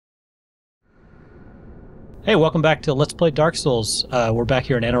Hey, welcome back to Let's Play Dark Souls. We're back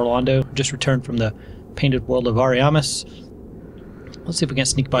here in Anor Londo, just returned from the painted world of Ariamis. Let's see if we can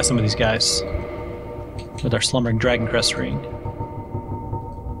sneak by some of these guys with our slumbering dragon crest ring.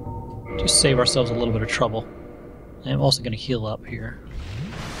 Just save ourselves a little bit of trouble. And I'm also going to heal up here.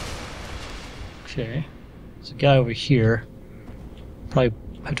 Okay, there's a guy over here. Probably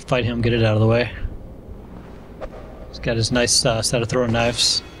have to fight him, get it out of the way. He's got his nice set of throwing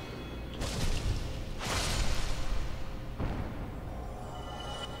knives.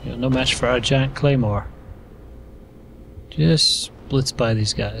 No match for our giant claymore. Just blitz by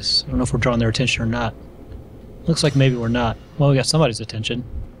these guys. I don't know if we're drawing their attention or not. Looks like maybe we're not. Well, we got somebody's attention.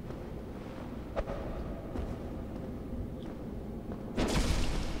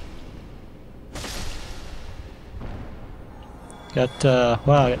 Got,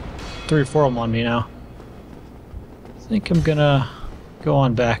 wow, I got 3 or 4 of them on me now. I think I'm gonna go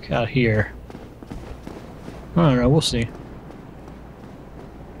on back out here. I don't know, we'll see.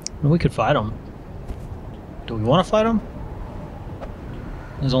 We could fight them. Do we want to fight them?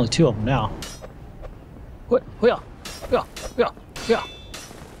 There's only 2 of them now. What? Yeah.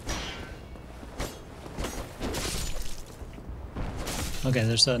 Okay,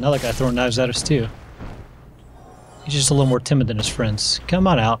 there's another guy throwing knives at us too. He's just a little more timid than his friends. Come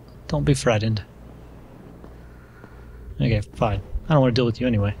on out. Don't be frightened. Okay, fine. I don't want to deal with you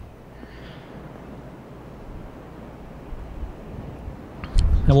anyway.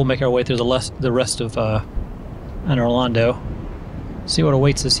 And we'll make our way through the rest of Anor Londo. See what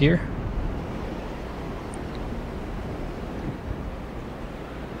awaits us here.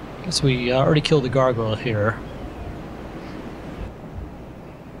 Guess we already killed the gargoyle here.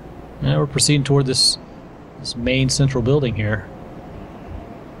 Now we're proceeding toward this main central building here.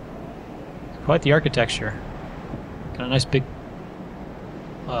 Quite the architecture. Got a nice big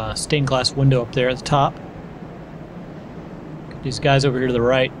stained glass window up there at the top. These guys over here to the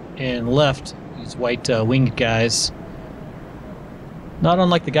right and left, these white winged guys, not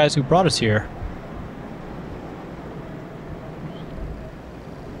unlike the guys who brought us here.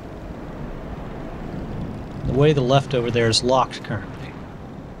 The way the left over there is locked currently.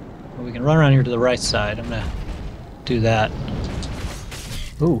 But we can run around here to the right side. I'm gonna do that.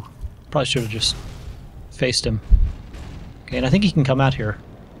 Ooh, probably should have just faced him. Okay, and I think he can come out here,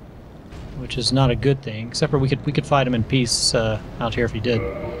 which is not a good thing, except for we could fight him in peace out here if he did.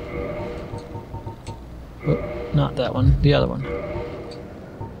 Oh, not that one, the other one.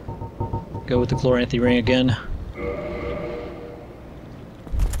 Go with the Chloranthy ring again.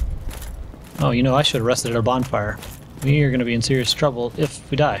 Oh, you know, I should have rested at our bonfire. We are going to be in serious trouble if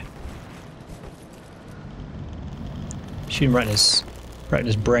we die. Shoot him right in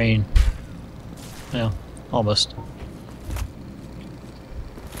his brain. Yeah, almost.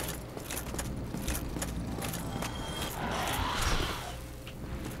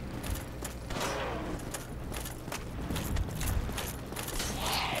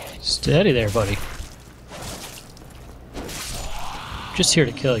 Steady there, buddy. Just here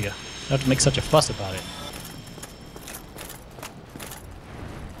to kill you. Don't have to make such a fuss about it.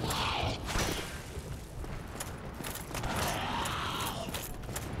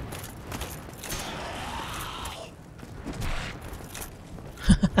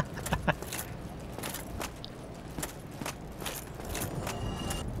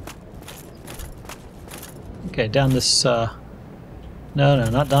 Okay, down this, No,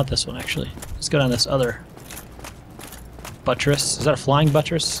 not this one, actually. Let's go down this other buttress. Is that a flying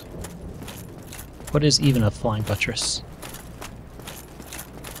buttress? What is even a flying buttress?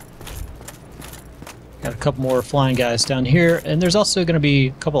 Got a couple more flying guys down here, and there's also going to be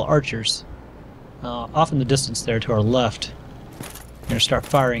a couple of archers off in the distance there to our left. They're going to start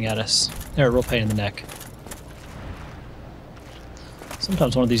firing at us. They're a real pain in the neck.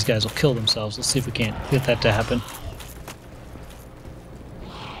 Sometimes one of these guys will kill themselves. Let's see if we can't get that to happen.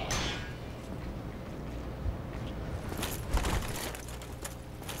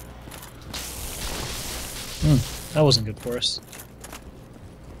 That wasn't good for us.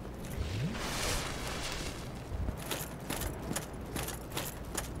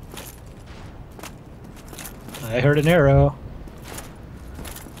 I heard an arrow.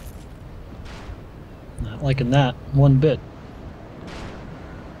 Not liking that one bit.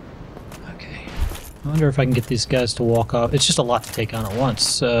 Okay. I wonder if I can get these guys to walk off. It's just a lot to take on at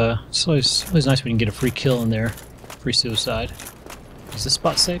once. It's always nice when you can get a free kill in there. Free suicide. Is this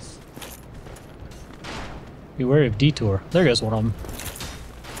spot safe? Be wary of detour. There goes one of them.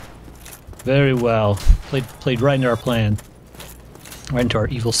 Very well. Played right into our plan. Right into our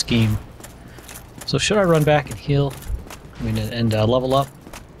evil scheme. So should I run back and heal? I mean, and level up?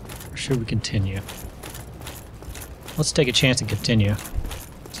 Or should we continue? Let's take a chance and continue.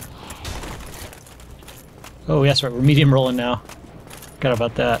 Oh, yes, right. We're medium rolling now. Forgot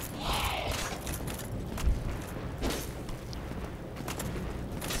about that.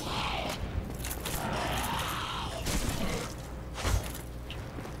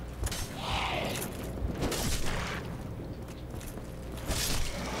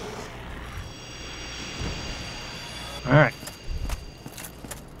 Alright.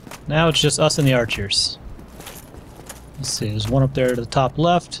 Now it's just us and the archers. Let's see, there's one up there to the top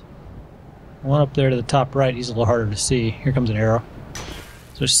left. One up there to the top right. He's a little harder to see. Here comes an arrow.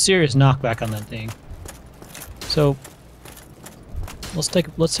 So there's serious knockback on that thing. So let's take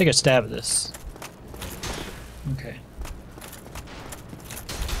a stab at this. Okay.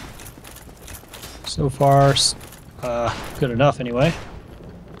 So far, good enough anyway.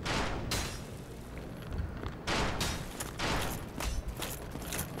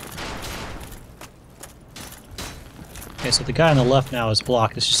 Okay, so the guy on the left now is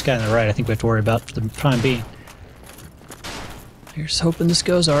blocked. It's just the guy on the right I think we have to worry about for the time being. Here's hoping this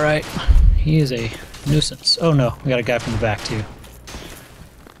goes alright. He is a nuisance. Oh no, we got a guy from the back too.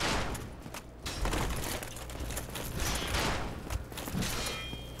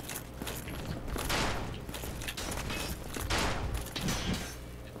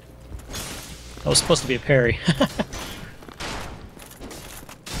 That was supposed to be a parry.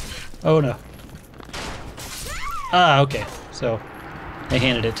 Oh no. Ah, okay. So, they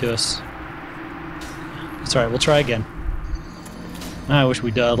handed it to us. It's alright, we'll try again. I wish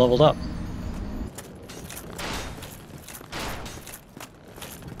we'd leveled up.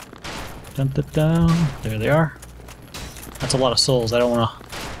 Dun, dun, dun. There they are. That's a lot of souls. I don't want to...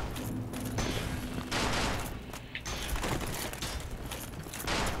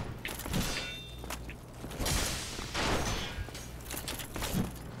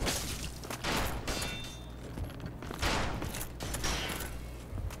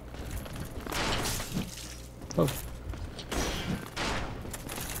 Oh.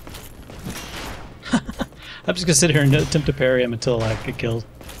 I'm just gonna sit here and attempt to parry him until I get killed.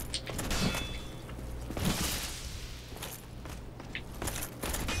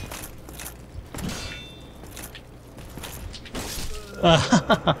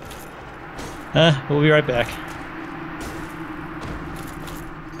 We'll be right back.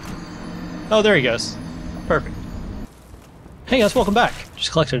 Oh, there he goes. Perfect. Hey guys, welcome back.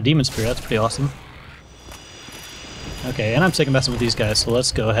 Just collected a demon spear. That's pretty awesome. Okay, and I'm sick of messing with these guys, so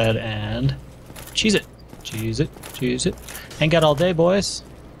let's go ahead and cheese it. Cheese it, cheese it. Ain't got all day, boys.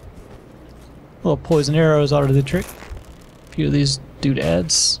 Little poison arrows ought to do the trick. A few of these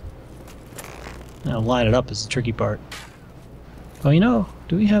doodads. Now line it up is the tricky part. Oh, you know,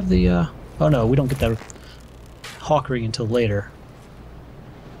 do we have the, oh no, we don't get that hawk ring until later.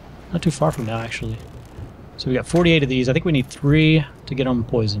 Not too far from now, actually. So we got 48 of these. I think we need 3 to get them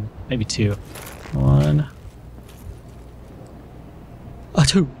poison. Maybe 2. 1...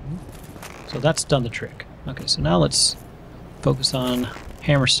 2. So that's done the trick. Okay, so now let's focus on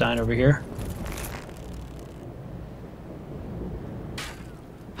Hammerstein over here.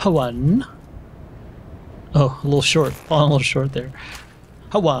 1. Oh, a little short. Falling a little short there.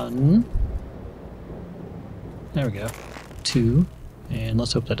 1. There we go. 2. And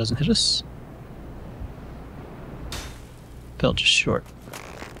let's hope that doesn't hit us. Fell just short.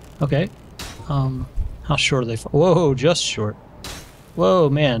 Okay. How short are they? Whoa, just short. Whoa,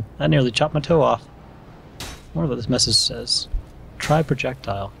 man, that nearly chopped my toe off. I wonder what this message says. Try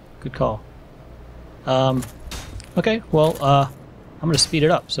projectile. Good call. Okay, well, I'm gonna speed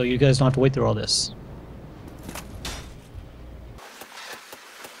it up so you guys don't have to wait through all this.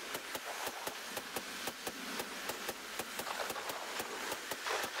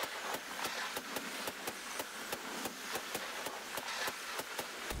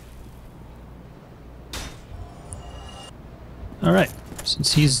 Alright,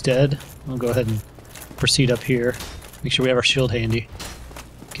 since he's dead, I'll go ahead and proceed up here. Make sure we have our shield handy,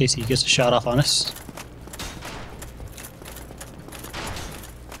 in case he gets a shot off on us.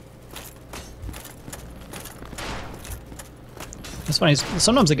 That's funny,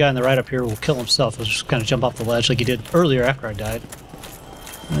 sometimes the guy on the right up here will kill himself. He'll just kind of jump off the ledge like he did earlier after I died.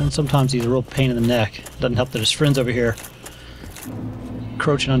 And sometimes he's a real pain in the neck. Doesn't help that his friend's over here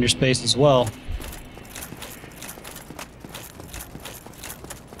encroaching on your space as well.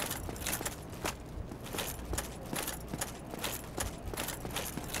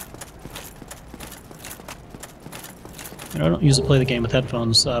 I don't usually play the game with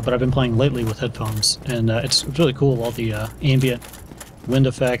headphones, but I've been playing lately with headphones, and it's really cool, all the ambient wind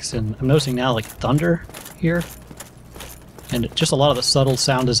effects, and I'm noticing now like thunder here, and just a lot of the subtle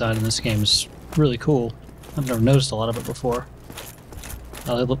sound design in this game is really cool. I've never noticed a lot of it before.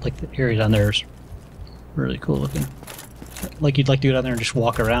 It looked like the area down there is really cool looking. Like you'd like to go down there and just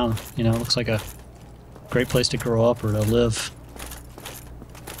walk around, you know, it looks like a great place to grow up or to live.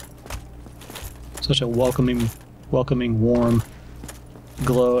 Such a welcoming, warm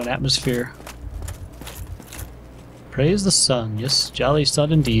glow and atmosphere. Praise the sun, yes, jolly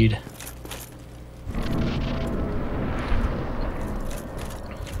sun indeed.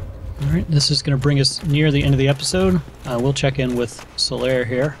 Alright, this is going to bring us near the end of the episode. We'll check in with Solaire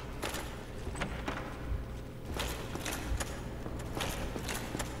here.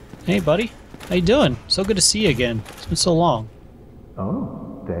 Hey buddy, how you doing? So good to see you again. It's been so long.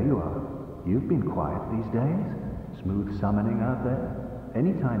 Oh, there you are. You've been quiet these days. Smooth summoning out there.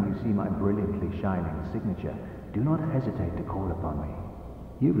 Anytime you see my brilliantly shining signature, do not hesitate to call upon me.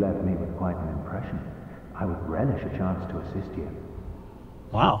 You've left me with quite an impression. I would relish a chance to assist you.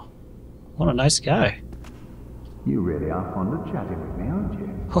 Wow, what a nice guy. You really are fond of chatting with me, aren't you?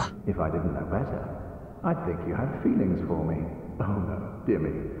 Huh. If I didn't know better, I'd think you had feelings for me. Oh no, dear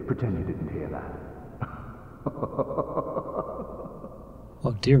me, pretend you didn't hear that.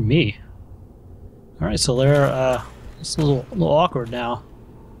 Oh dear me. Alright, Solaire, it's a little awkward now.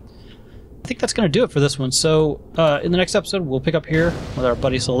 I think that's going to do it for this one. So, in the next episode, we'll pick up here with our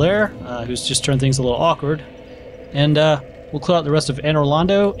buddy Solaire, who's just turned things a little awkward. And we'll clear out the rest of Anor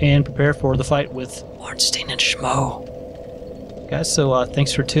Londo and prepare for the fight with Ornstein and Schmo. Guys, so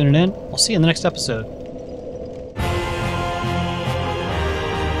thanks for tuning in. We'll see you in the next episode.